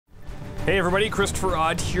Hey everybody,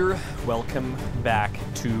 ChristopherOdd here. Welcome back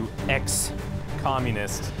to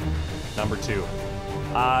X-Communist number 2.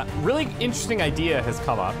 Really interesting idea has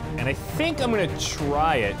come up, and I think I'm gonna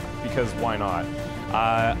try it because why not?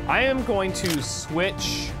 I am going to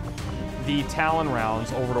switch the Talon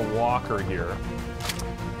rounds over to Walker here,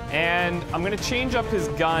 and I'm gonna change up his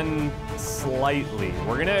gun slightly.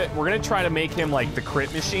 We're gonna try to make him like the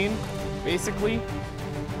crit machine, basically.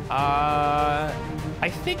 I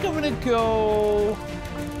think I'm gonna we'll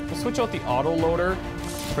switch out the auto loader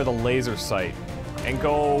for the laser sight and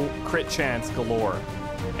go crit chance galore.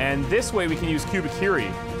 And this way we can use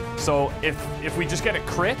Kubikiri. So if we just get a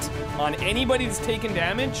crit on anybody that's taken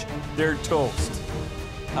damage, they're toast.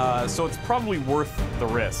 So it's probably worth the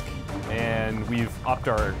risk. And we've upped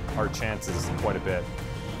our chances quite a bit.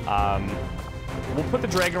 We'll put the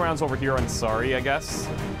Dragon rounds over here on Sari, I guess.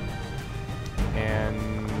 And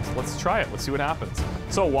let's try it. Let's see what happens.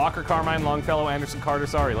 So Walker, Carmine, Longfellow, Anderson, Carter,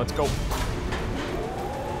 Sari. Let's go.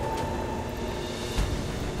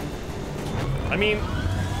 I mean,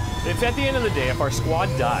 if at the end of the day, if our squad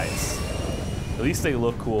dies, at least they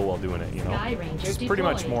look cool while doing it, you know? It's pretty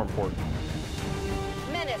much more important.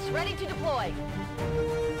 Menace, ready to deploy.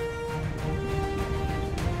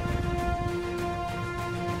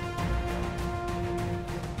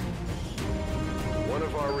 One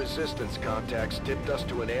of our resistance contacts tipped us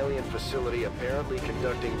to an alien facility apparently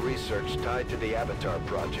conducting research tied to the Avatar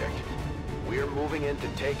project. We're moving in to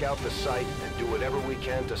take out the site and do whatever we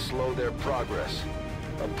can to slow their progress.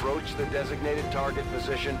 Approach the designated target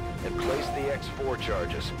position and place the X4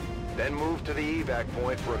 charges. Then move to the evac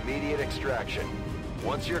point for immediate extraction.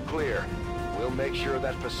 Once you're clear, we'll make sure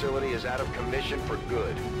that facility is out of commission for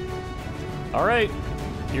good. All right,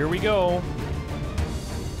 here we go.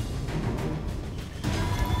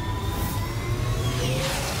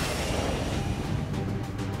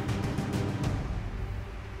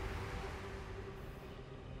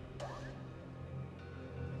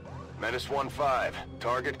 Menace 1-5.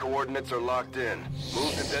 Target coordinates are locked in.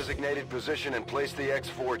 Move to designated position and place the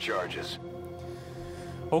X4 charges.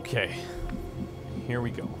 Okay, here we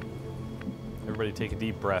go. Everybody take a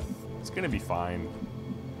deep breath. It's gonna be fine.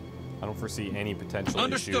 I don't foresee any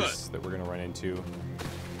potential issues that we're gonna run into.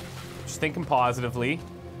 Just thinking positively.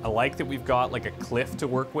 I like that we've got like a cliff to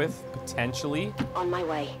work with, potentially. On my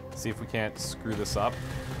way. See if we can't screw this up.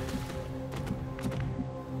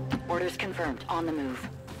 Orders confirmed. On the move.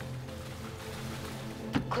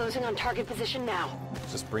 Closing on target position now.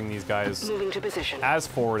 Just bring these guys moving to position as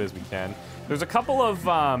forward as we can. There's a couple of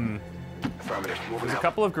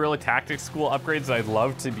guerrilla tactics school upgrades that I'd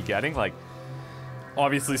love to be getting. Like,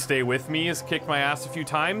 obviously, Stay With Me has kicked my ass a few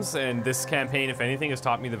times, and this campaign, if anything, has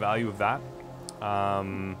taught me the value of that.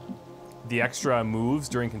 The extra moves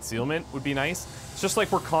during concealment would be nice. It's just like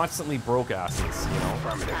we're constantly broke asses, you know.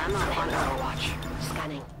 I'm on Overwatch.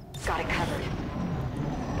 Scanning. Got it covered.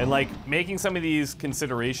 And like making some of these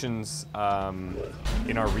considerations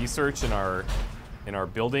in our research, in our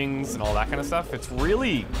buildings and all that kind of stuff, it's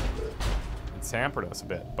hampered us a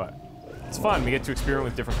bit, but it's fun. We get to experiment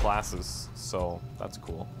with different classes, so that's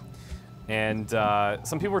cool. And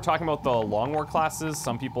some people were talking about the Long War classes.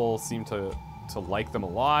 Some people seem to like them a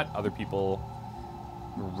lot. Other people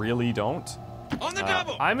really don't. On the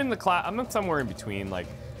double. I'm somewhere in between. Like,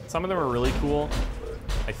 some of them are really cool.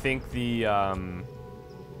 I think the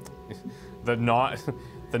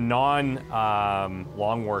non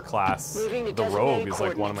Long War class, the Rogue, is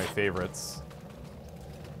like one of my favorites.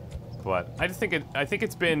 But I think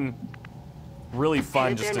it's been really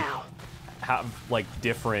fun just to have like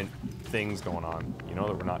different things going on, you know,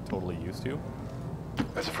 that we're not totally used to.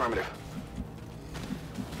 That's affirmative.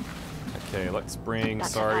 Okay, let's bring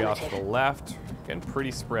Sari off to the left. Getting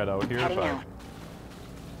pretty spread out here, but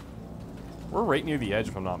we're right near the edge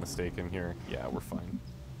if I'm not mistaken here. Yeah, we're fine.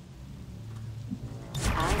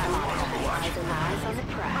 I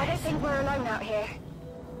don't think we're alone out here.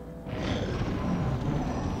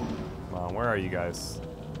 Come on, where are you guys?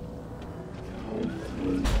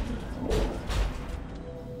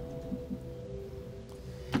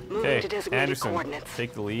 Okay, Anderson,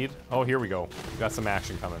 take the lead. Oh, here we go. We've got some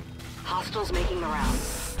action coming. Hostiles making the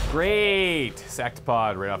rounds. Great!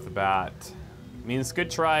 Sectopod right off the bat. I mean, it's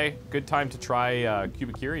good time to try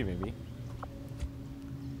Kubikiri, maybe.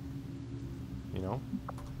 You know?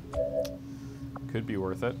 Could be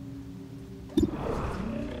worth it.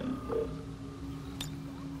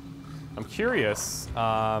 I'm curious.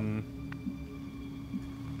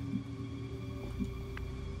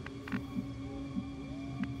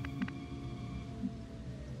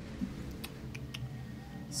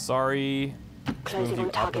 Sorry. Closing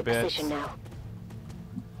on target position now.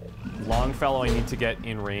 Longfellow, I need to get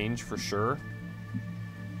in range for sure.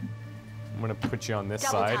 I'm gonna put you on this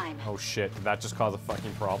Double side. time. Oh shit, did that just cause a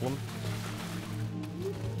fucking problem?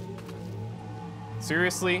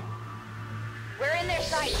 Seriously? We're in their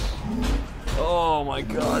sight. Oh my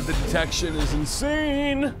god, the detection is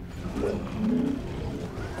insane!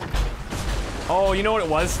 Oh, you know what it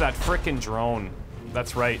was? That frickin' drone.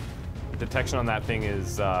 That's right. Detection on that thing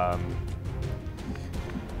is,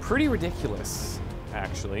 pretty ridiculous,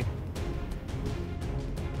 actually.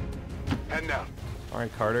 And now.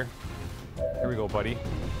 Alright, Carter. Here we go, buddy.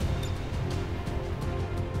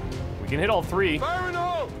 We can hit all three. Fire in the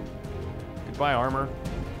hole! Goodbye, armor.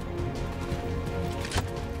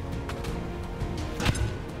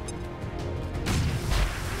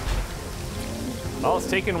 Oh, it's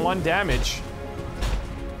taking 1 damage.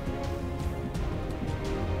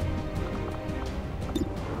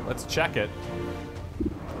 Let's check it.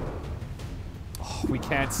 Oh, we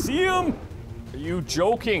can't see him! Are you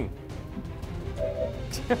joking?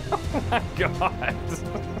 Oh my god.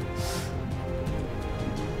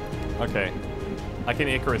 Okay. I can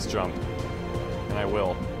Icarus jump. And I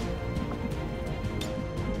will.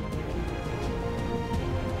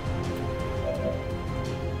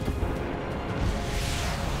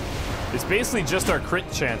 It's basically just our crit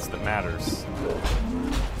chance that matters.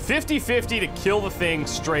 50-50 to kill the thing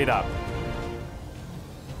straight up.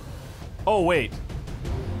 Oh, wait.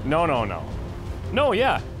 No, no, no. No,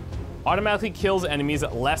 yeah. Automatically kills enemies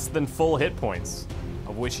at less than full hit points,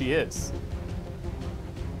 of which he is.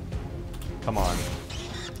 Come on.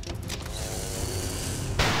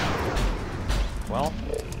 Well.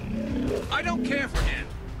 I don't care for him.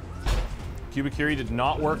 Cubicuri did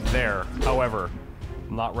not work there. However,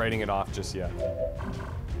 I'm not writing it off just yet.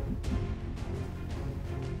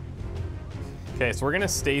 Okay, so we're gonna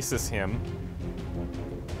stasis him.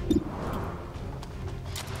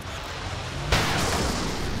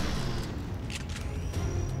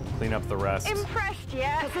 Clean up the rest. Impressed,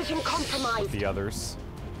 yeah? Position compromised. The others.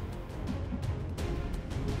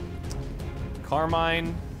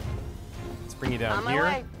 Carmine. Let's bring you down On my here.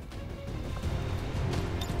 way.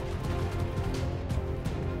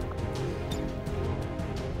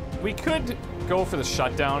 We could go for the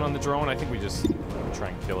shutdown on the drone. I think we just try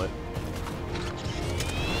and kill it.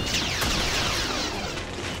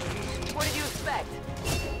 What did you expect?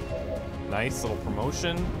 Nice little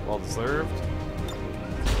promotion. Well deserved.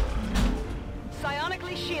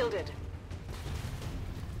 Psionically shielded.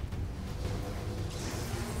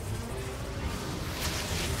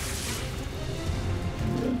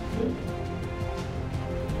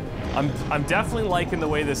 I'm definitely liking the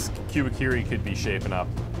way this Cubicuri could be shaping up.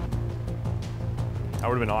 That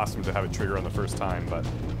would have been awesome to have it trigger on the first time, but...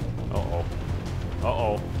 Uh-oh.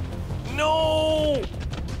 Uh-oh. No!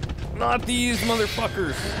 Not these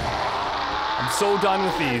motherfuckers! I'm so done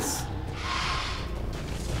with these.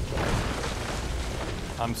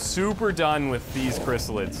 I'm super done with these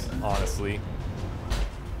chrysalids, honestly.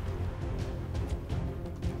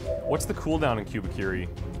 What's the cooldown in Cubicuri?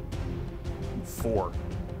 4.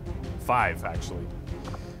 5, actually.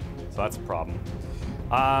 So that's a problem.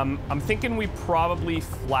 I'm thinking we probably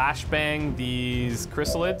flashbang these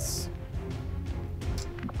chrysalids.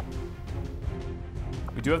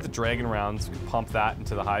 We do have the dragon rounds. We could pump that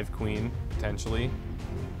into the Hive Queen, potentially.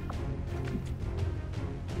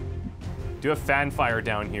 Do have Fanfire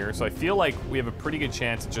down here, so I feel like we have a pretty good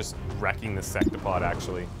chance of just wrecking the Sectopod,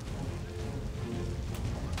 actually.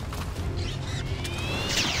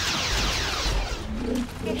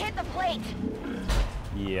 It hit the plate.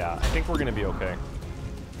 Yeah, I think we're gonna be okay.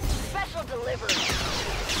 Special delivery.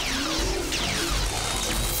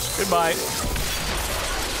 Goodbye.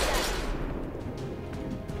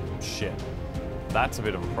 Shit. That's a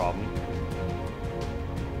bit of a problem.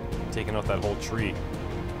 Taking out that whole tree.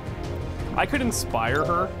 I could inspire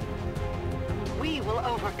her. We will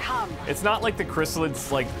overcome. It's not like the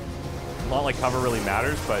chrysalids, like, not like cover really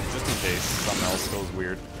matters, but just in case something else goes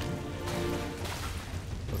weird.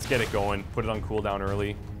 Let's get it going. Put it on cooldown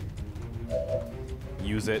early.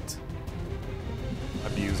 Use it.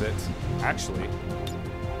 Abuse it. Actually,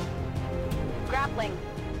 Grappling.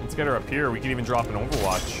 let's get her up here. We can even drop an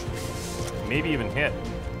Overwatch. Maybe even hit.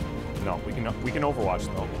 No, we can Overwatch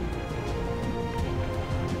though.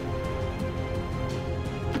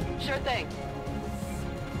 Sure thing.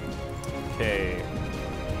 Okay.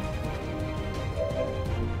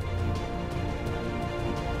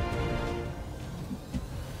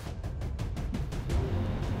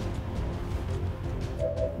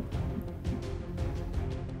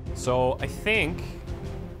 So I think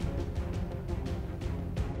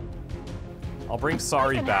I'll bring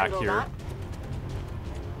Sari back here.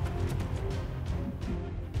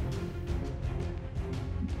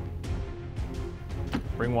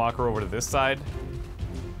 Bring Walker over to this side.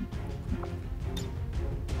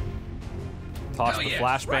 Toss the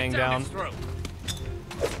flashbang down.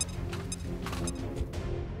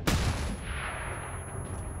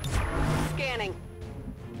 Scanning.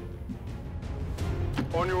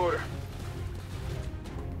 On your order.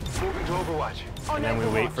 Moving to Overwatch. And then we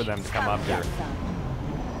wait for them to come up here.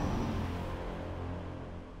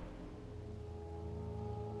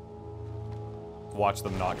 Watch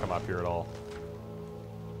them not come up here at all.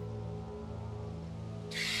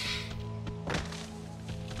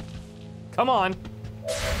 Come on.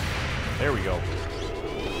 There we go.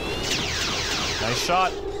 Nice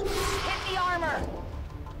shot. Hit the armor.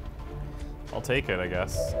 I'll take it, I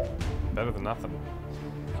guess. Better than nothing.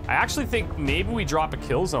 I actually think maybe we drop a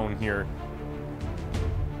kill zone here.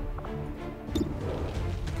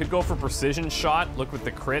 Could go for precision shot. Look with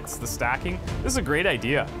the crits, the stacking. This is a great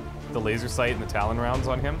idea. The laser sight and the Talon rounds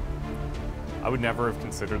on him. I would never have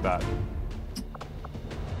considered that.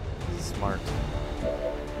 Smart.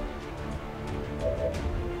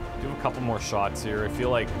 Do a couple more shots here. I feel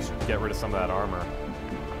like we should get rid of some of that armor.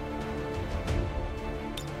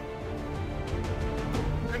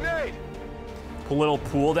 Grenade! Put a little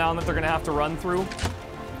pool down that they're gonna have to run through.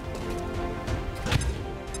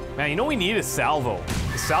 Man, you know what we need is salvo.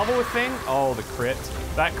 The salvo thing? Oh, the crit.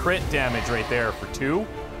 That crit damage right there for 2.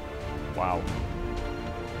 Wow.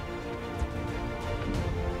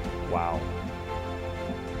 Wow.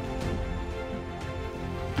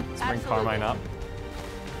 Let's bring Carmine up.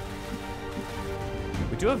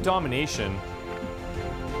 We do have domination.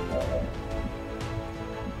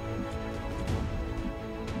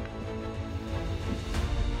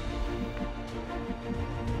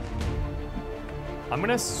 I'm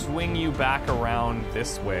gonna swing you back around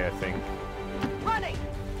this way, I think. Running.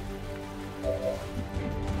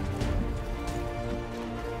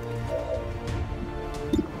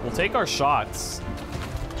 We'll take our shots.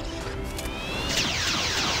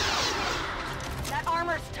 That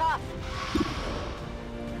armor's tough.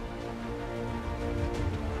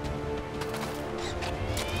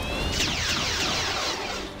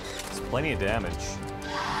 It's plenty of damage.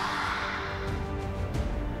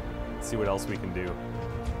 Let's see what else we can do.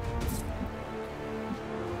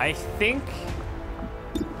 I think...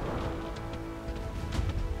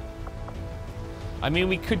 I mean,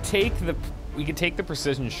 we could take the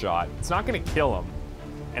precision shot. It's not gonna kill him.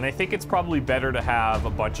 And I think it's probably better to have a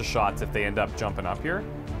bunch of shots if they end up jumping up here.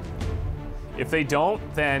 If they don't,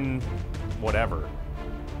 then whatever.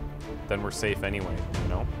 Then we're safe anyway, you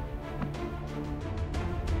know?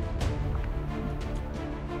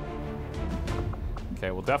 Okay,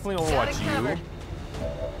 we'll definitely overwatch you.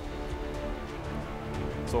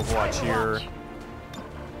 Let's overwatch here.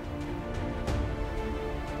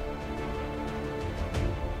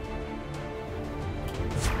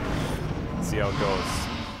 See how it goes.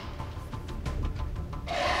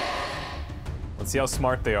 Let's see how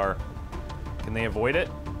smart they are. Can they avoid it?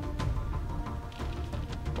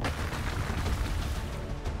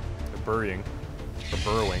 They're burying. They're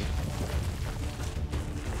burrowing.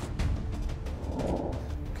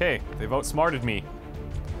 Okay, they've outsmarted me.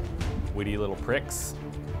 Witty little pricks.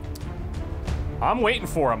 I'm waiting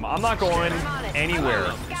for them. I'm not going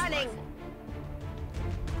anywhere.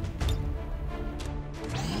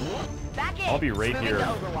 I'll be right here.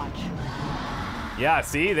 Yeah,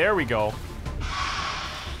 see? There we go.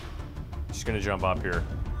 She's gonna jump up here.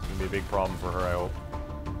 It's gonna be a big problem for her, I hope.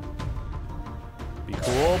 Be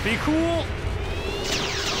cool, be cool!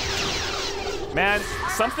 Man,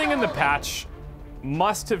 something in the patch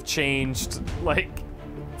must have changed, like,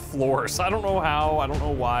 floors. I don't know how, I don't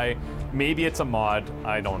know why. Maybe it's a mod,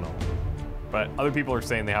 I don't know. But other people are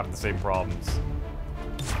saying they have the same problems.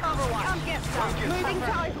 Overwatch. Come get some. Moving to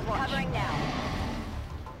covering now.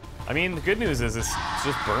 I mean, the good news is it's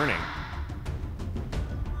just burning.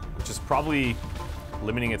 Which is probably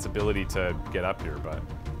limiting its ability to get up here, but...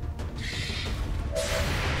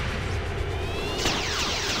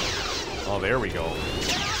 Oh, there we go.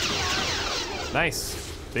 Nice.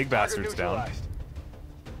 Big bastard's down.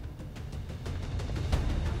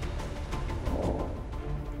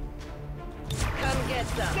 Come get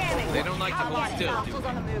some. They don't like to hold still, do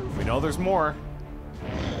they? We know there's more.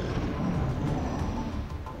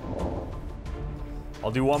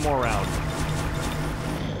 I'll do one more round.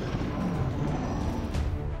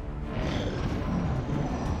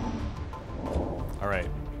 All right.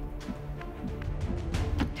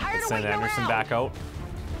 Let's send Anderson back out.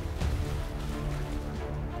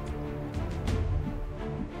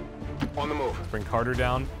 On the move. Bring Carter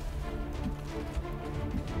down.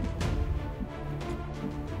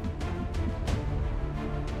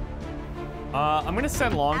 I'm gonna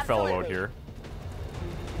send Longfellow out Absolutely. here.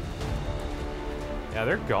 Yeah,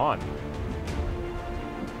 they're gone.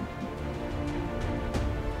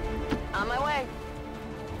 On my way.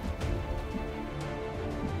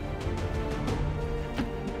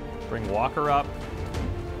 Bring Walker up.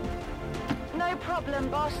 No problem,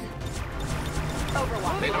 boss.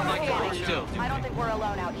 Overwatch. They don't like Overwatch. it still. I don't think we're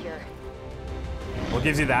alone out here. What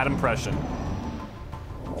gives you that impression?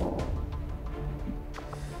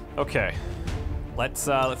 Okay. Let's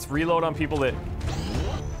reload on people that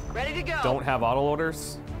Ready to go. don't have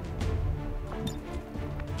autoloaders.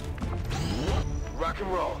 Rock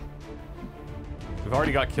and roll. We've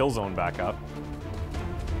already got Killzone back up.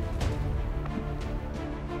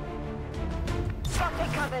 Got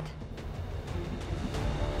it covered.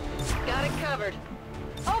 Got it covered.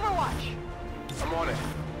 Overwatch. I'm on it.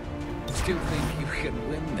 Still think you can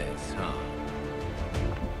win this, huh?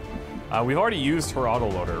 We've already used her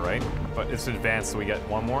autoloader, right? But it's advanced, so we get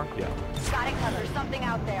one more? Yeah. Got it covered. Something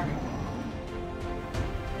out there.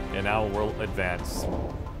 And now we'll advance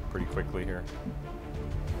pretty quickly here.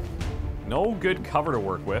 No good cover to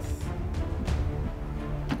work with.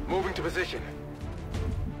 Moving to position.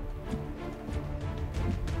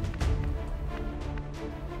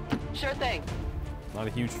 Sure thing. Not a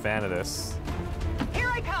huge fan of this. Here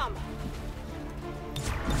I come.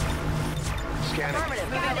 Scanning. Affirmative.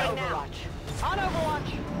 Moving to Overwatch. On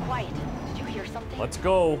Overwatch. Quiet. Did you hear something? Let's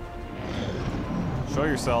go. Show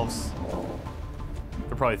yourselves.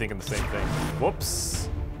 They're probably thinking the same thing. Whoops.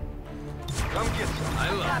 Come get some.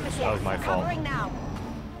 I love it. That was my fault. Covering now.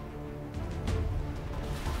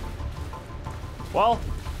 Well,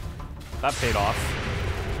 that paid off.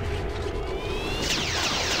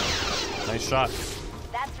 Nice shot.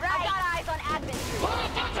 That's right. I got eyes on admin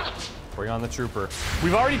troops. Bring on the trooper.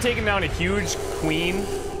 We've already taken down a huge queen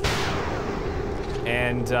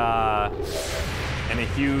and a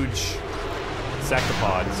huge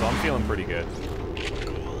sectopod, so I'm feeling pretty good.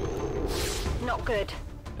 Not good.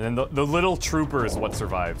 And then the little trooper is what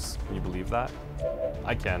survives. Can you believe that?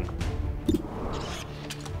 I can.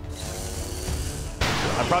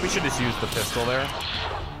 I probably should just use the pistol there.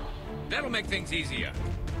 That'll make things easier.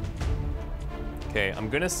 Okay, I'm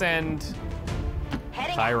gonna send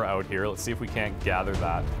Heading Tyra out here. Let's see if we can't gather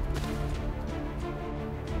that.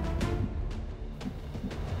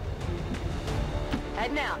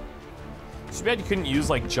 Heading out. Too bad you couldn't use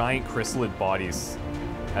like giant chrysalid bodies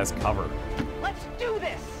as cover. Let's do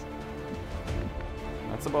this.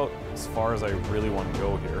 That's about as far as I really want to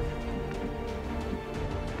go here.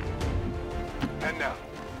 And now.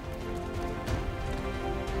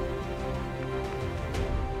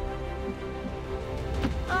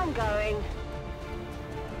 I'm going.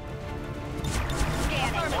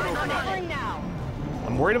 Scanning. Covering now.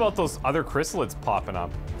 I'm worried about those other chrysalids popping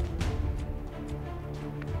up.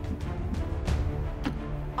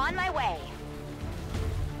 On my way.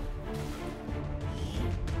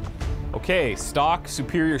 Okay, stock,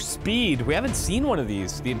 superior speed. We haven't seen one of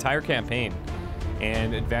these the entire campaign.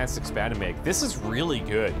 And advanced expanded mag. This is really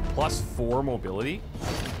good. +4 mobility.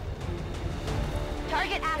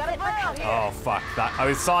 Target asset found. Oh fuck!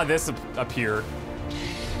 I saw this appear.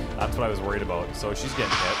 That's what I was worried about. So she's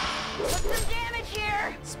getting hit. Put some damage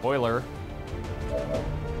here. Spoiler.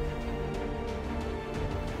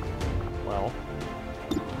 Well.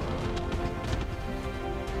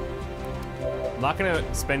 I'm not gonna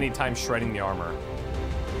spend any time shredding the armor.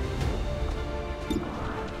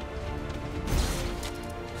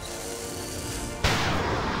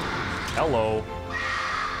 Hello.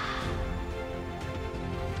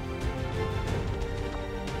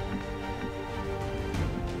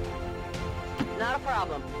 Not a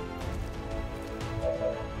problem.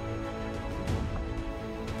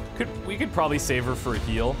 We could probably save her for a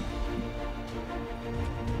heal.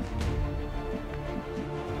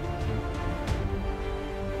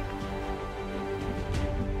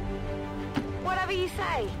 Whatever you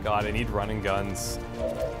say. God, I need running guns.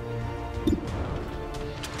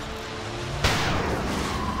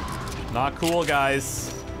 Not cool,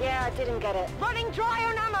 guys. Yeah, I didn't get it. Running dry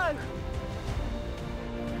on ammo.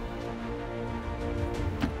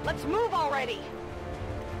 Let's move already.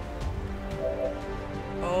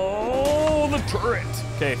 Oh, the turret.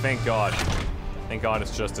 Okay, thank God. Thank God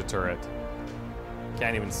it's just a turret.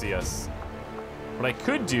 Can't even see us. What I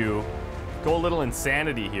could do, go a little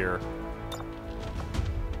insanity here.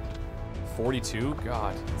 42?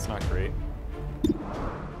 God, it's not great.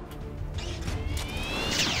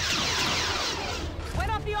 Wet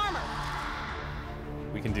off the armor.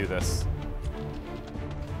 We can do this.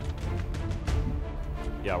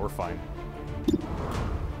 Yeah, we're fine.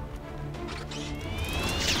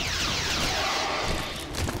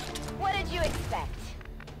 you expect?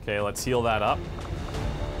 Okay, let's heal that up.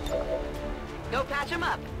 Go patch him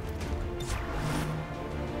up.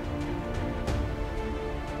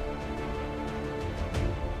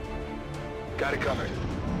 Got it covered.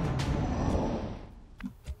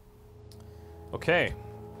 Okay.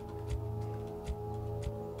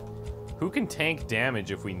 Who can tank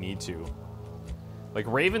damage if we need to? Like,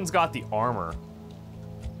 Raven's got the armor.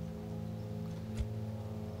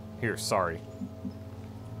 Here, sorry.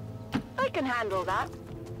 I can handle that.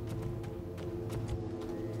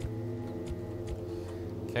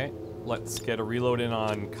 Okay, let's get a reload in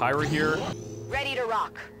on Kyra here. Ready to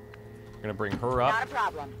rock. We're gonna bring her up. Not a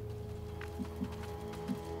problem.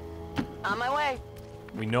 On my way.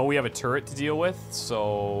 We know we have a turret to deal with,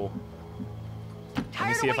 so let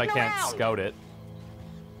me see if I can't scout it.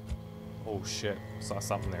 Oh shit, saw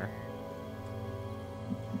something there.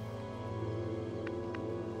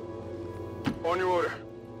 On your order.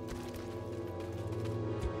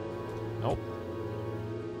 Nope.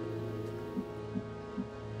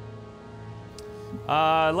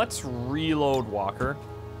 Let's reload Walker.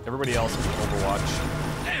 Everybody else can Overwatch.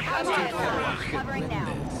 Come on, covering now.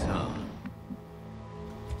 This, huh?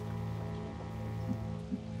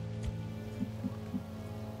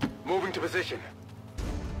 Moving to position.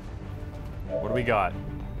 What do we got?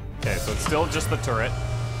 Okay, so it's still just the turret.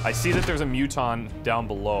 I see that there's a muton down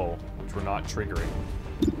below, which we're not triggering.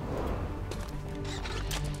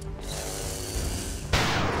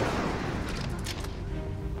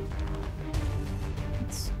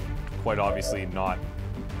 It's quite obviously not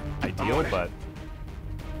ideal, but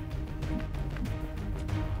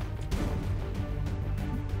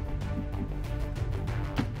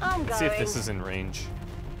let's see if this is in range.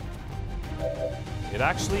 It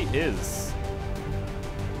actually is.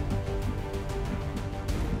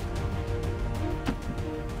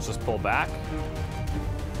 Let's just pull back.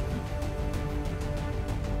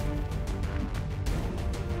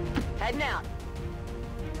 Heading out.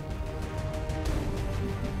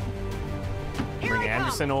 Bring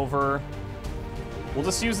Anderson over. We'll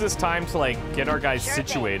just use this time to like get our guys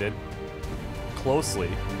situated closely.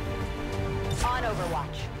 On Overwatch.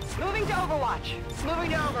 Moving to Overwatch.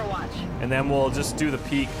 Moving to Overwatch. And then we'll just do the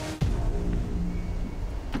peek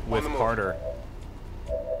with Carter.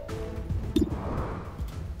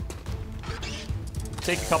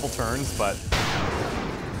 Take a couple turns, but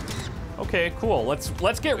okay, cool.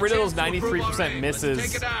 Let's get rid of those 93%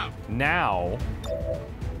 misses now.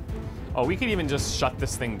 Oh, we could even just shut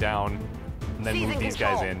this thing down and then move these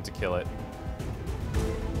guys in to kill it.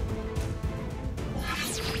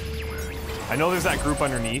 I know there's that group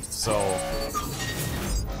underneath, so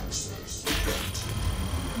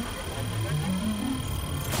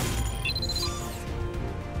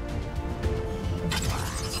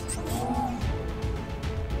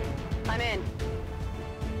I'm in.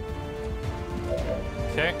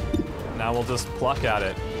 okay. Now we'll just pluck at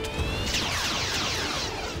it.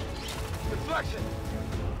 Deflection.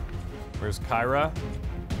 Where's Kyra?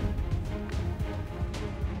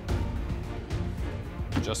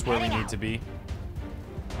 Just where we need to be.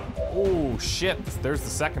 Oh shit, there's the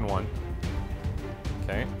second one.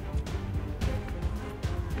 Okay.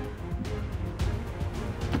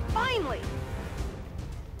 Finally.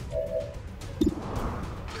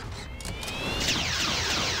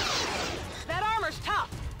 That armor's tough.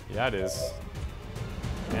 Yeah, it is.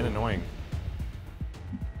 And annoying.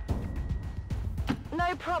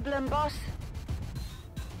 No problem, boss.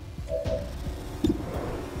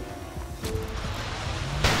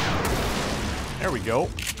 There we go.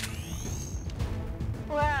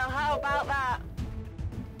 Well, how about that?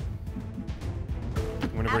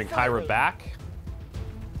 I'm gonna bring Absolutely. Kyra back.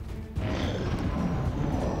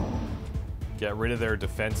 Get rid of their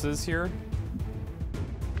defenses here.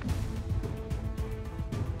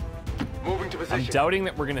 Moving to position. I'm doubting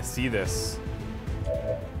that we're gonna see this.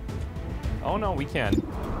 Oh no, we can.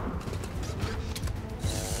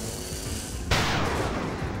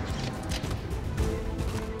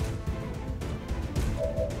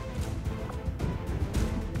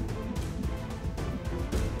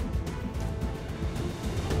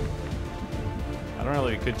 I don't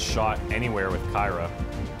really have a good shot anywhere with Kyra.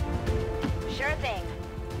 Sure thing.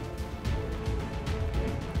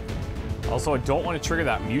 Also, I don't want to trigger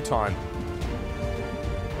that muton,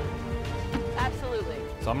 Absolutely.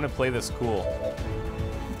 so I'm gonna play this cool.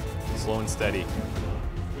 Slow and steady.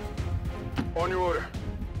 On your order.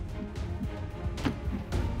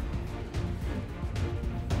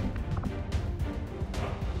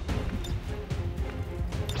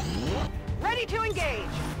 Ready to engage.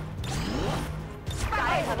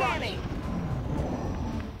 Sky scanning.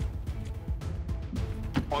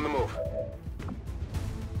 On the move.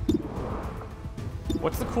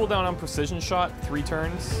 What's the cooldown on precision shot? 3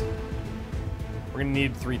 turns? We're gonna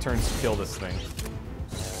need 3 turns to kill this thing.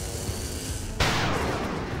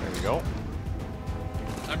 There we go.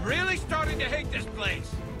 I'm really starting to hate this place.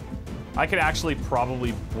 I could actually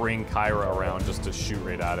probably bring Kyra around just to shoot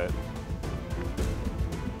right at it.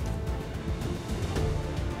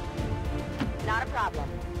 Not a problem.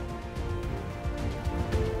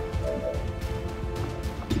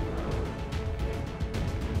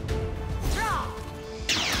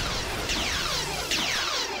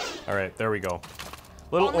 All right, there we go.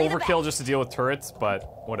 Little Only the overkill best. just to deal with turrets,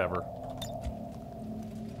 but whatever.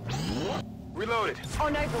 Reloaded.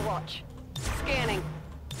 On Overwatch. Scanning.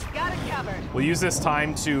 Got it covered. We'll use this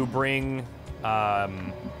time to bring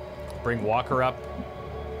Walker up,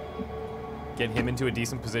 get him into a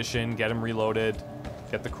decent position, get him reloaded,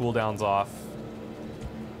 get the cooldowns off.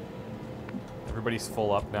 Everybody's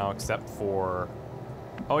full up now except for...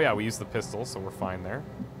 Oh yeah, we used the pistol, so we're fine there.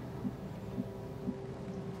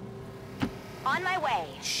 On my way.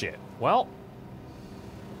 Shit. Well,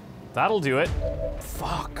 that'll do it.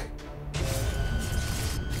 Fuck.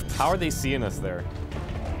 How are they seeing us there?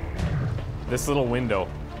 This little window.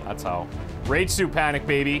 That's how. Rage suit panic,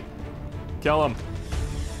 baby. Kill him.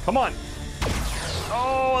 Come on.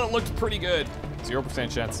 Oh, it looked pretty good.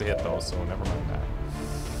 0% chance to hit though, so never mind that.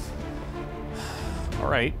 All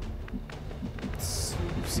right.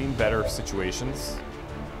 We've seen better situations.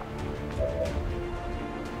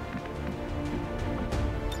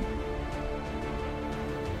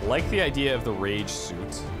 Like the idea of the rage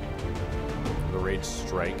suit, the rage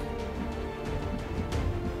strike.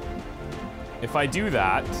 If I do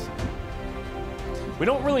that, we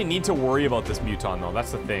don't really need to worry about this muton though,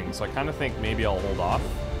 that's the thing. So I kind of think maybe I'll hold off.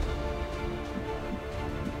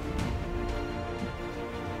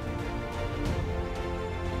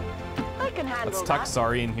 I can handle Let's tuck that.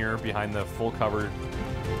 Sari in here behind the full cover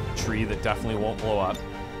tree that definitely won't blow up.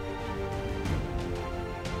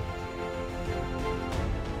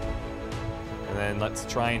 And then let's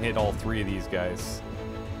try and hit all 3 of these guys.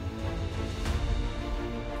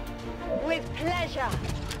 With pleasure.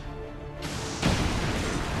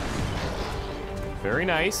 Very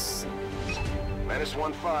nice. Menace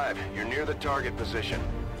 1-5, you're near the target position.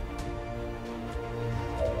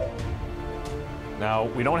 Now,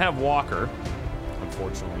 we don't have Walker,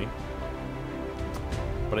 unfortunately.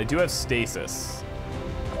 But I do have Stasis.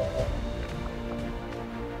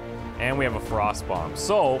 And we have a Frost Bomb.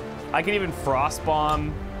 So, I can even Frost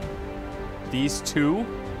Bomb these 2.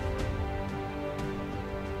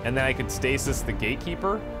 And then I could Stasis the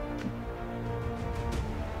Gatekeeper.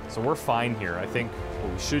 So we're fine here. I think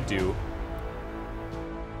what we should do,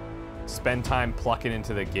 spend time plucking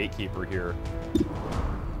into the Gatekeeper here.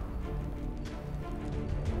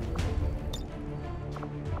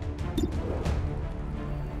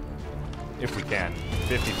 If we can.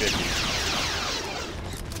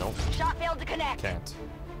 50-50. Nope. Shot failed to connect. Can't.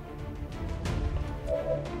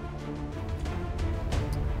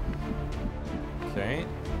 Okay.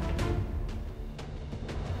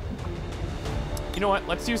 You know what?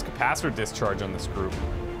 Let's use capacitor discharge on this group.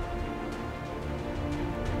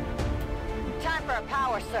 Time for a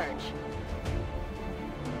power surge.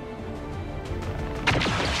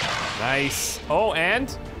 Nice. Oh,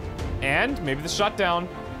 and maybe the shutdown.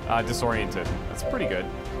 Disoriented. That's pretty good.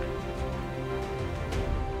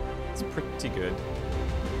 It's pretty good.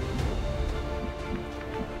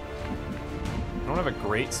 I don't have a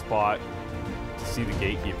great spot to see the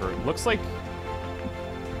Gatekeeper. It looks like...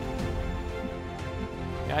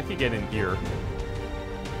 Yeah, I could get in here.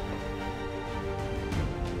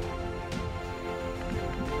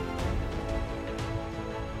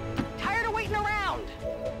 Tired of waiting around.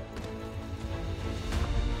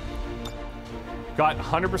 Got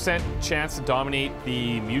 100% chance to dominate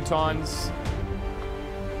the mutons.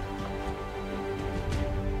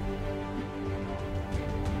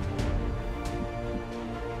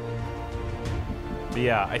 But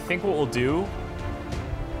yeah, I think what we'll do,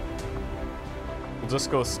 we'll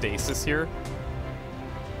just go Stasis here.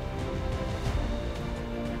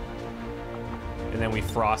 And then we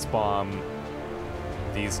Frost Bomb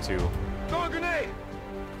these 2. Throw a grenade!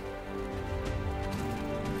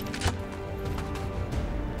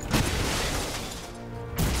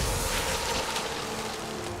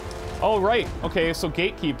 Oh, right. Okay, so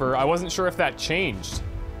Gatekeeper, I wasn't sure if that changed.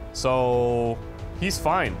 So, he's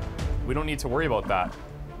fine. We don't need to worry about that.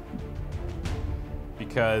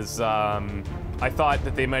 Because, I thought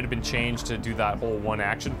that they might have been changed to do that whole 1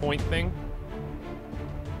 action point thing.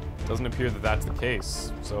 Doesn't appear that that's the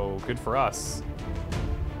case. So, good for us.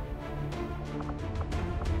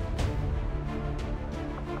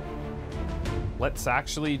 let's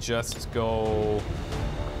actually just go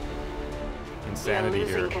insanity You're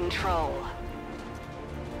losing here. control.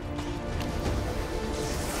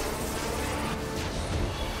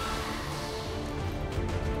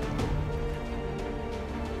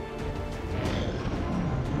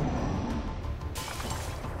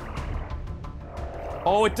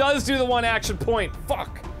 Oh, it does do the one action point.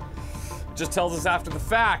 Fuck. Just tells us after the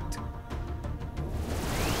fact.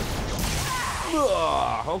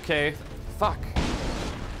 Ugh, okay. Fuck.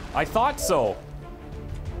 I thought so.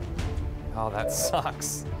 Oh, that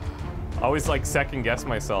sucks. I always like second guess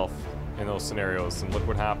myself in those scenarios, and look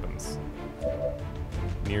what happens.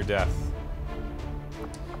 Near death.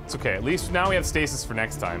 It's okay. At least now we have stasis for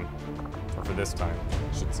next time. Or for this time,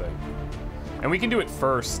 I should say. And we can do it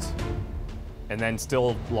first. And then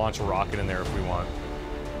still launch a rocket in there if we want.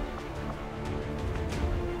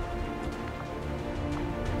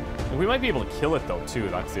 We might be able to kill it though, too.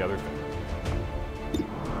 That's the other thing.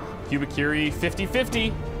 Kubikiri,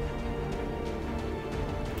 50-50.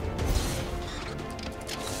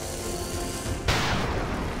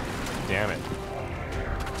 Damn it.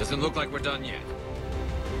 Doesn't look like we're done yet.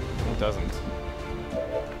 It doesn't.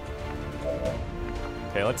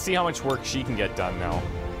 Okay, let's see how much work she can get done now.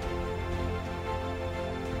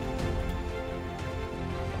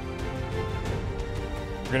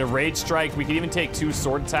 We're gonna Rage Strike. We can even take 2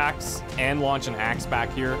 sword attacks and launch an axe back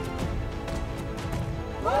here.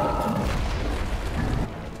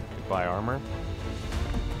 Goodbye, armor.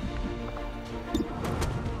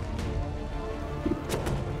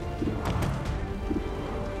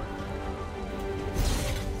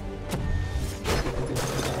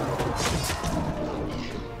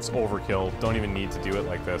 It's overkill. Don't even need to do it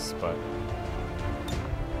like this, but...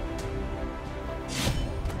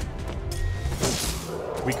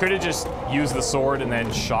 We could have just used the sword and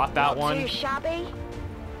then shot that one. Too shabby?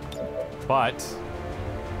 But...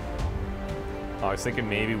 I was thinking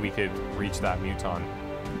maybe we could reach that muton.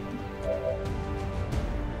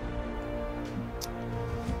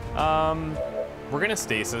 We're gonna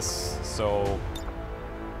stasis, so...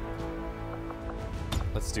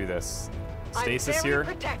 Let's do this. Stasis here.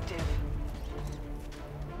 Protective.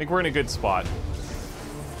 I think we're in a good spot.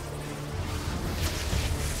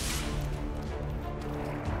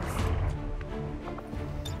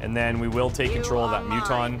 And then we will take control of that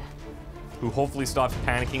muton, who hopefully stops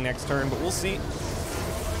panicking next turn, but we'll see.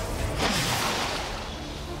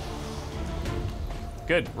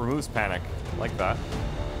 Good, removes panic. Like that.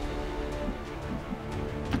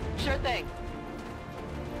 Sure thing.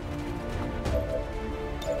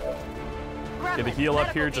 Get a heal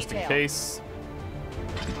up here just in case.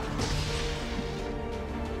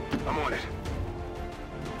 I'm on it.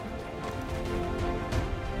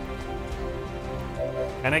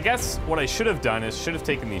 And I guess what I should have done is should have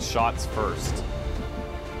taken these shots first.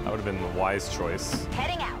 That would have been the wise choice.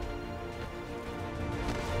 Heading out.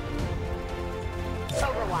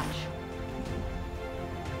 Overwatch.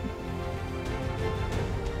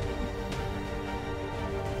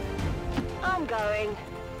 I'm going.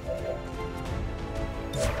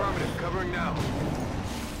 Affirmative, covering now.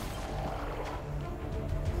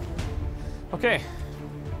 Okay.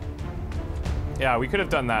 Yeah, we could have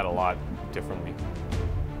done that a lot differently.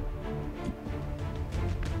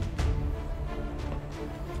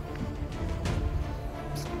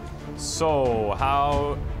 So,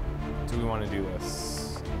 how do we want to do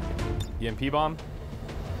this? EMP bomb?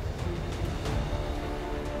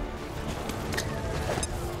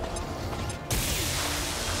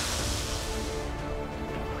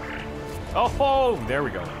 Oh, there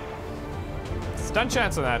we go. Stun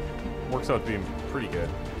chance on that works out being pretty good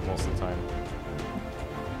most of the time.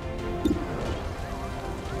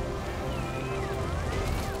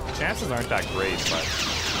 Chances aren't that great, but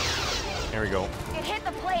there we go. It hit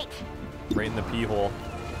the plate. Right in the pee hole.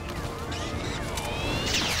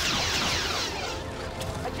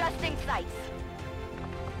 Adjusting sights.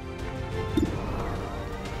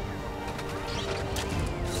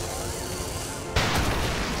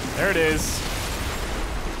 There it is.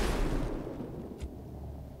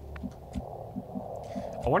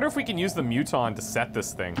 I wonder if we can use the muton to set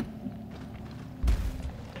this thing.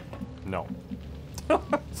 No. That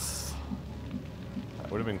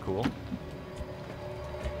would have been cool.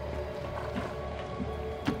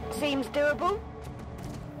 Seems doable.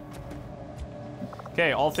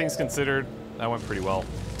 Okay, all things considered, that went pretty well.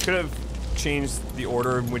 Could have changed the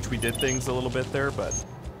order in which we did things a little bit there, but...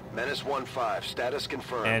 Menace 1-5, status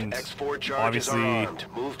confirmed. And X4 charges are obviously armed.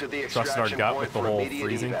 Move to the trusted our extraction gut point with the for whole immediate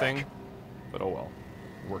freezing evac. thing. But oh well.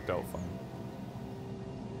 Worked out fine.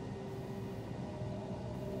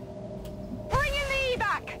 Bring in the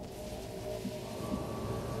evac.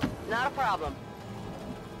 Not a problem.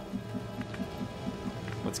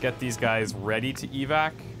 Let's get these guys ready to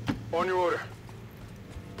evac. On your order.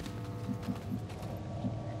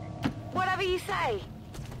 Whatever you say.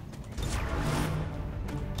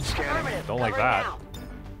 Scanning. Affirmative. Don't like Covering that. now.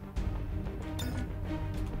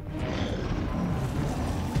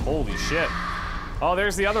 Holy shit. Oh,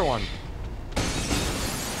 there's the other one.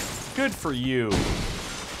 Good for you.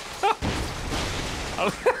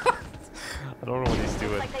 I don't know what he's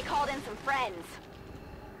doing. Looks like they called in some friends.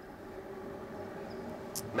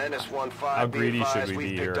 Menace 1-5, How greedy be should advised, we be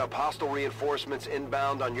we've picked here? up hostile reinforcements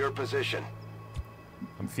inbound on your position.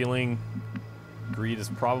 I'm feeling greed is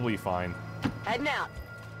probably fine. Heading out.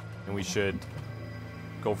 And we should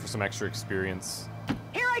go for some extra experience.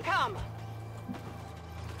 Here I come.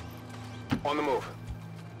 On the move.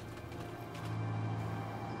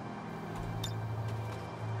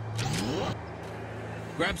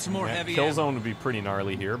 Grab some more Yeah, heavy kill ammo. zone would be pretty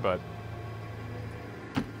gnarly here, but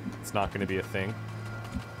it's not going to be a thing.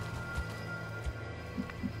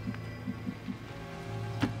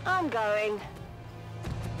 I'm going.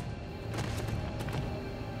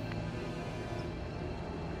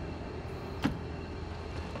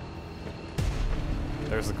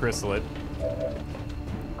 There's the chrysalid.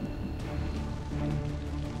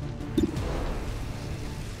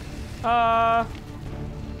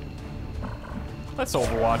 Let's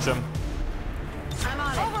overwatch him. I'm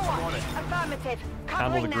on it. Overwatch. Affirmative. Handle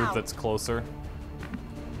Covering the group now. that's closer.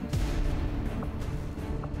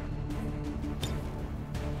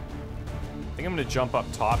 I think I'm gonna jump up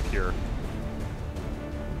top here.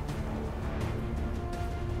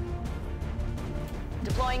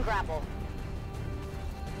 Deploying grapple.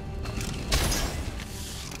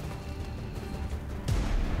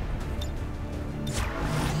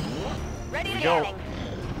 Ready to go. getting.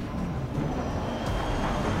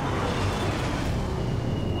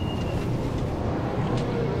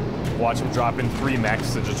 Watch him drop in 3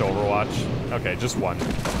 mechs to just overwatch. Okay, just one.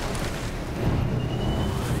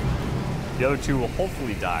 The other 2 will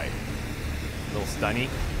hopefully die. A little stunny.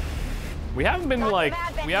 We haven't been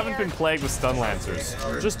been plagued with stun lancers.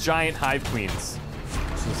 Just giant hive queens.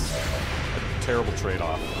 Which is a terrible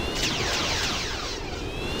trade-off.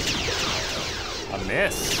 A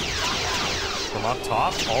miss. From up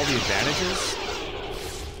top, all the advantages.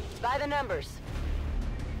 By the numbers.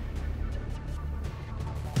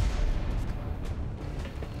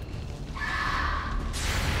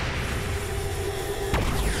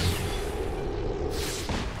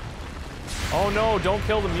 Oh no, don't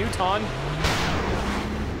kill the muton.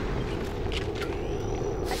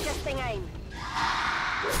 Adjusting aim.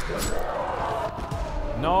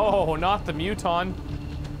 No, not the muton.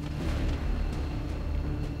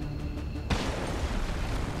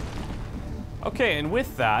 Okay, and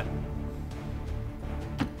with that,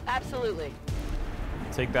 Absolutely.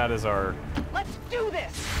 take that as our... Let's do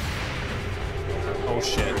this. Oh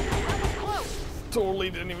shit. Close. Totally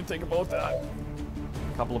didn't even think about that.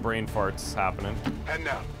 Couple of brain farts happening. Heading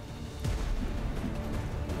out.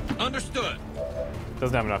 Understood.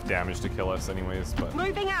 Doesn't have enough damage to kill us anyways, but...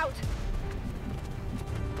 Moving out.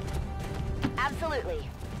 Absolutely.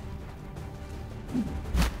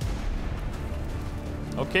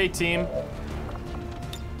 Okay, team.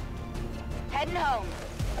 Heading home.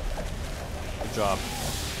 Good job.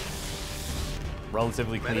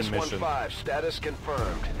 Relatively clean Menace mission. 1-5, status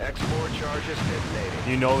confirmed. X4 charges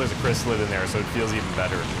detonating. You know there's a chrysalid in there, so it feels even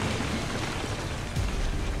better.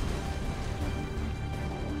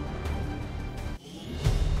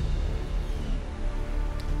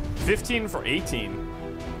 $15 for 18.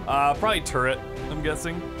 Probably turret, I'm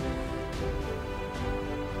guessing.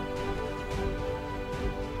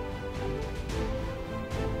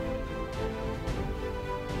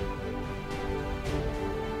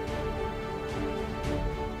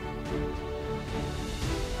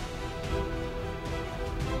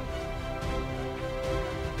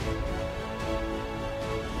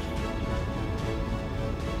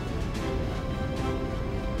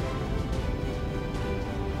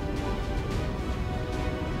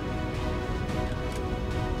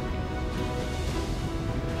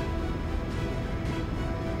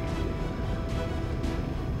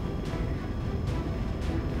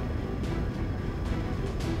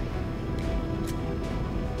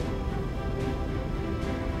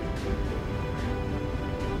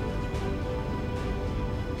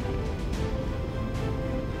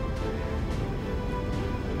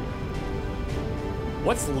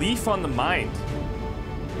 What's Leaf on the Mind?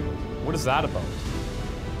 What is that about?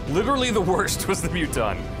 Literally the worst was the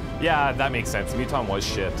Muton. Yeah, that makes sense. Muton was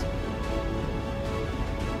shit.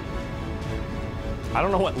 I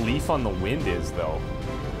don't know what Leaf on the Wind is, though.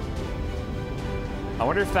 I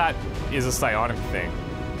wonder if that is a psionic thing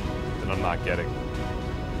that I'm not getting.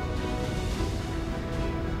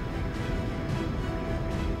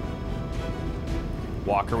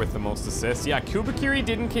 Walker with the most assists. Yeah, Kubikiri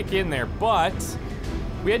didn't kick in there, but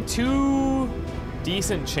we had 2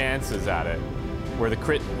 decent chances at it where the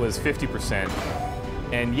crit was 50%.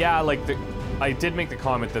 And yeah, like I did make the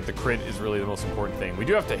comment that the crit is really the most important thing. We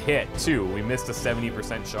do have to hit too. We missed a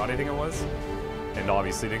 70% shot, I think it was, and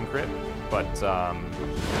obviously didn't crit. But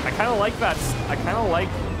I kind of like that. I kind of like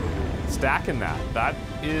stacking that. That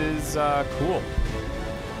is cool.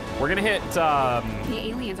 We're gonna hit the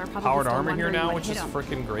aliens are probably powered still armor here now, wondering which what is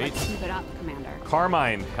hit 'em. freaking great. Let's keep it up, Commander.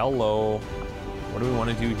 Carmine, hello. What do we want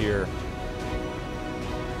to do here?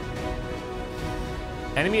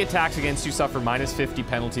 Enemy attacks against you suffer -50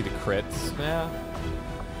 penalty to crits. Yeah.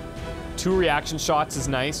 2 reaction shots is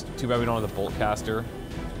nice. Too bad we don't have the bolt caster.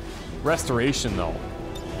 Restoration though.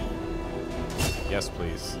 Yes,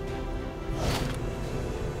 please.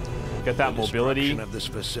 Get that mobility. The destruction of this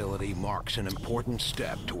facility marks an important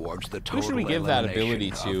step towards the total Who should we give that ability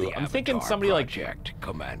elimination to? of the I'm thinking Avatar somebody like Project,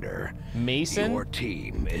 Commander. Mason. Your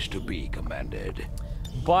team is to be commended.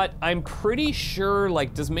 But I'm pretty sure,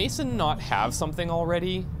 like, does Mason not have something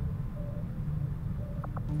already?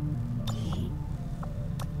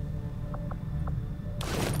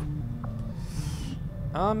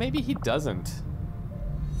 Maybe he doesn't.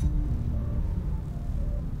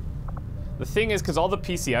 The thing is, because all the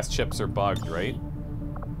PCS chips are bugged, right?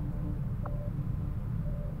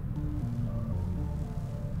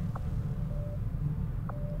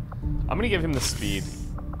 I'm gonna give him the speed.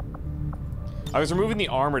 I was removing the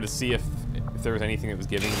armor to see if there was anything that was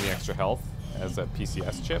giving him the extra health as a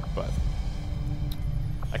PCS chip, but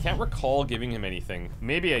I can't recall giving him anything.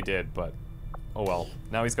 Maybe I did, but oh well.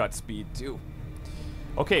 Now he's got speed too.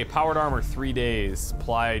 Okay, powered armor 3 days,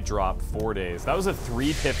 supply drop 4 days. That was a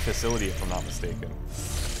 3-pip facility if I'm not mistaken.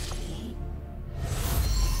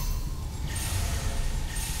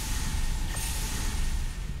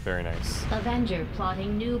 Very nice. Avenger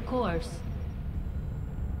plotting new course.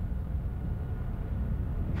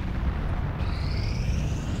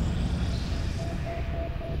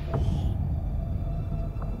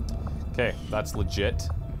 Okay, that's legit.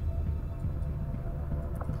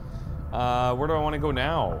 Where do I want to go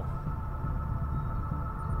now?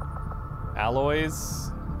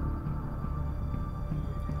 Alloys.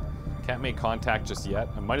 Can't make contact just yet.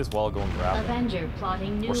 I might as well go and grab them. Avenger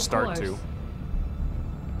plotting new Or start course. to.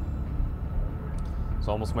 It's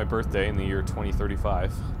almost my birthday in the year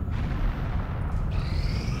 2035.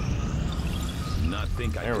 Not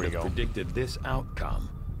think I There we could go. have predicted this outcome,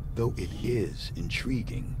 though it is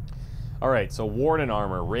intriguing. All right, so Warden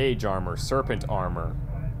armor, Rage armor, Serpent armor,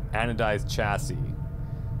 Anodized chassis,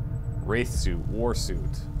 Wraith suit, War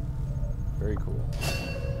suit. Very cool.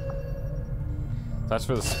 That's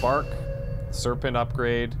for the Spark, Serpent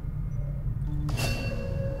upgrade,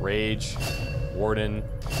 Rage, Warden,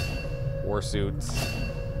 War suits,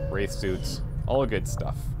 Wraith suits, all the good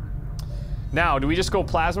stuff. Now, do we just go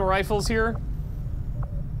plasma rifles here?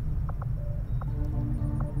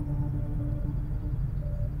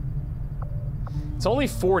 It's only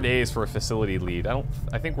 4 days for a facility lead. I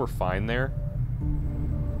think we're fine there.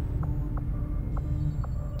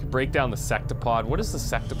 Could break down the sectopod. What does the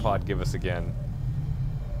sectopod give us again?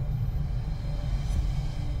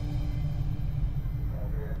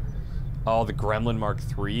 Oh, the Gremlin Mark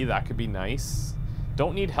III. That could be nice.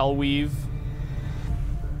 Don't need Hellweave.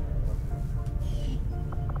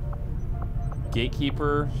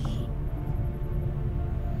 Gatekeeper.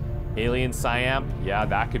 Alien Siamp. Yeah,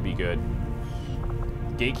 that could be good.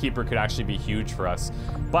 Gatekeeper could actually be huge for us.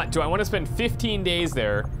 But do I want to spend 15 days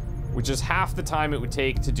there, which is half the time it would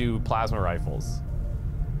take to do plasma rifles?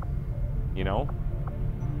 You know?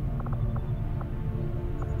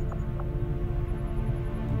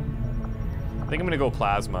 I think I'm gonna go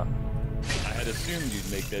plasma. I had assumed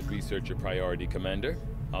you'd make that research a priority, Commander.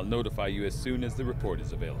 I'll notify you as soon as the report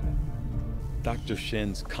is available. Dr.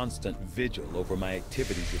 Shen's constant vigil over my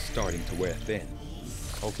activities is starting to wear thin.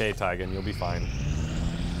 Okay, Tygan, you'll be fine.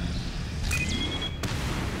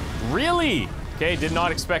 Really? Okay, did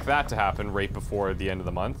not expect that to happen right before the end of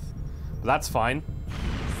the month. But that's fine.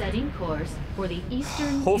 Setting course for the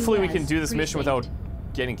eastern Hopefully we US can do this mission precinct.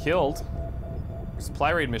 without getting killed.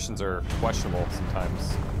 Supply raid missions are questionable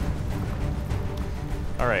sometimes.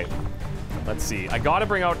 All right, let's see. I gotta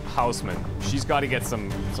bring out Houseman. She's gotta get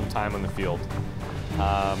some time on the field.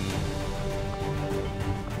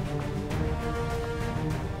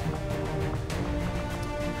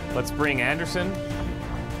 Let's bring Anderson.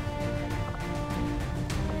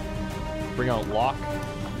 Bring out Locke.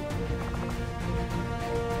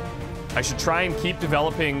 I should try and keep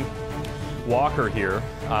developing Walker here.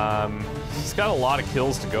 He's got a lot of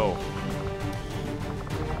kills to go.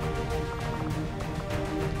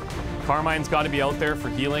 Carmine's got to be out there for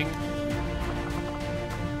healing.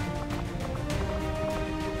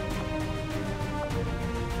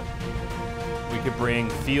 We could bring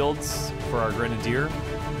Fields for our Grenadier.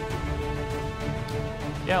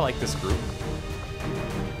 Yeah, I like this group.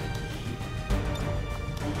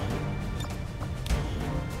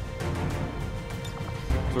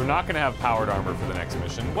 So we're not going to have powered armor for the next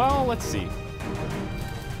mission. Well, let's see.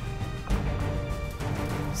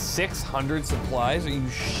 600 supplies? Are you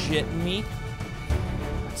shitting me?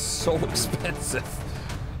 It's so expensive.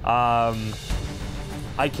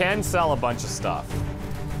 I can sell a bunch of stuff.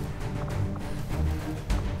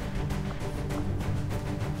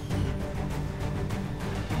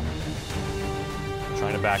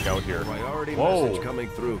 Trying to back out here. Priority Whoa. message coming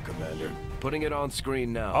through, Commander. Putting it on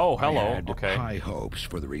screen now. Oh, hello. I had Okay. high hopes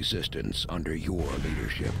for the Resistance under your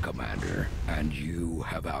leadership, Commander, and you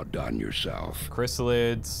have outdone yourself.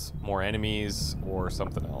 Chrysalids, more enemies, or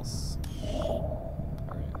something else.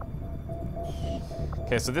 Alright.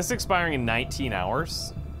 Okay, so this is expiring in 19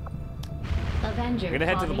 hours. Avenger I'm gonna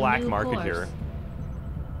head to the black market here.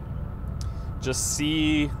 Just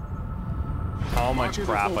see how much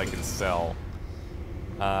crap I can sell.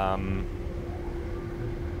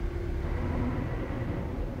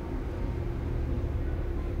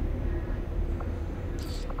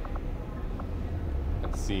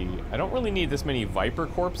 Let's see. I don't really need this many Viper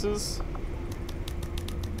corpses.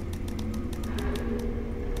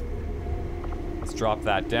 Let's drop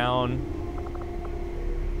that down.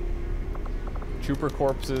 Trooper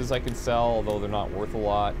corpses I can sell, although they're not worth a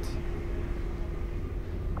lot.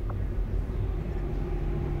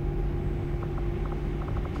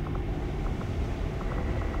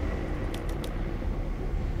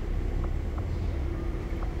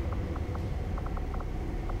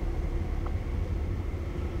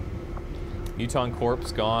 Muton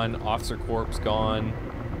corpse gone, officer corpse gone,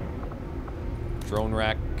 drone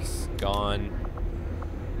wrecks gone.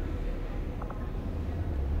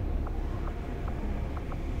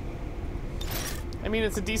 I mean,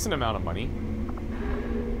 it's a decent amount of money.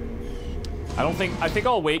 I think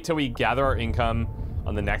I'll wait till we gather our income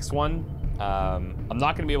on the next one. I'm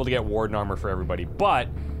not gonna be able to get Warden armor for everybody, but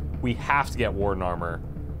we have to get Warden armor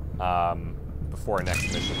before our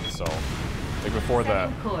next mission, so. Like before the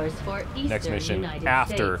next mission,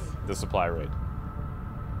 after the supply raid.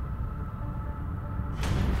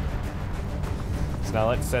 So now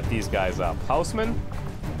let's set these guys up. Houseman.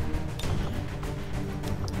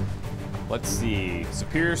 Let's see.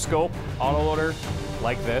 Superior scope, autoloader,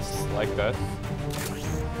 like this, like this.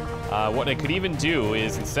 What I could even do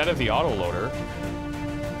is, instead of the autoloader,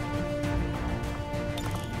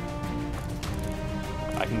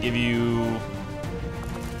 I can give you...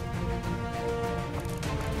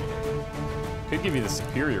 Could give you the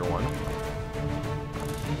superior one.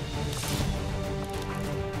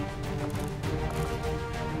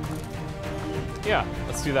 Yeah,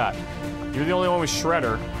 let's do that. You're the only one with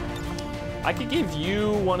Shredder. I could give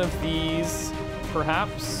you one of these,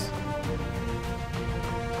 perhaps.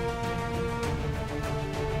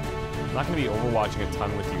 I'm not going to be overwatching a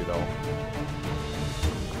ton with you, though.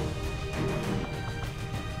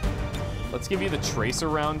 Let's give you the tracer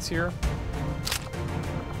rounds here.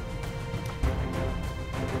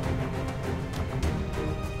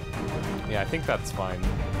 Yeah, I think that's fine.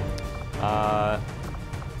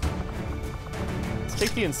 Let's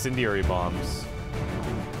take the incendiary bombs.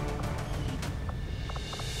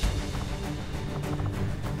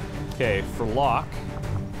 Okay, for Locke.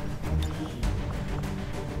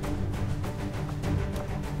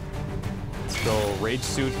 Let's go rage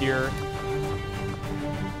suit here.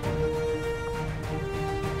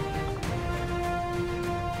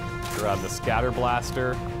 Grab the scatter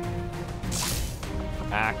blaster.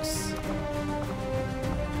 Axe.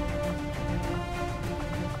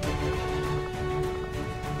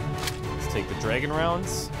 Take the dragon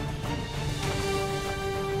rounds.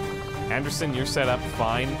 Anderson, you're set up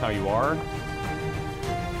fine how you are.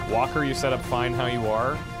 Walker, you're set up fine how you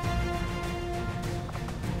are.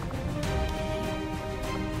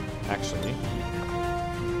 Actually.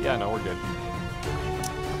 Yeah, no, we're good.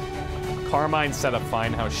 Carmine's set up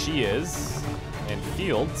fine how she is. And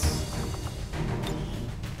Fields.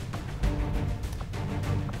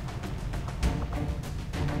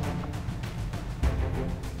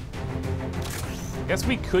 Guess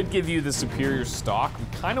we could give you the superior stock. We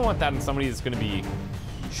kind of want that in somebody that's going to be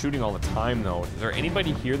shooting all the time, though. Is there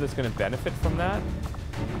anybody here that's going to benefit from that?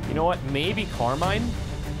 You know what? Maybe Carmine?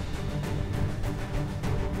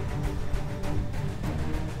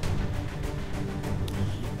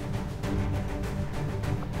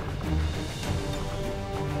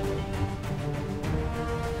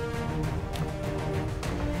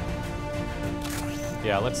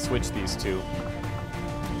 Yeah, let's switch these two.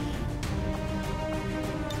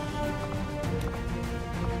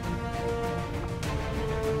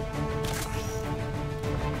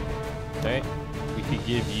 Okay, we could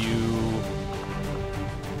give you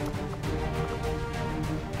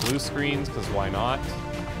blue screens, because why not?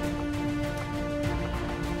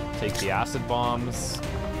 Take the acid bombs,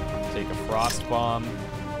 take a frost bomb.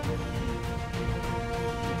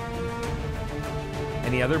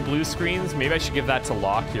 Any other blue screens? Maybe I should give that to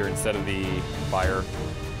Locke here instead of the fire.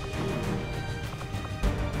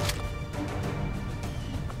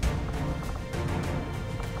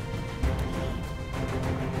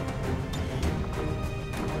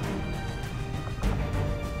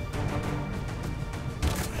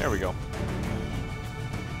 There we go.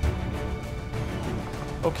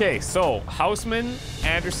 Okay, so Houseman,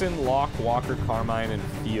 Anderson, Locke, Walker, Carmine, and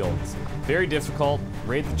Fields. Very difficult.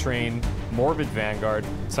 Raid the train. Morbid Vanguard.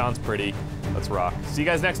 Sounds pretty. Let's rock. See you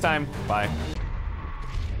guys next time. Bye.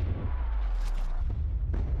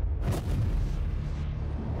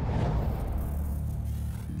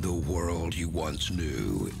 The world you once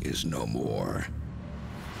knew is no more.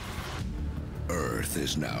 Earth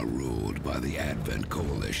is now ruled by the Advent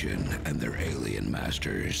Coalition and their alien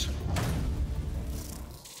masters.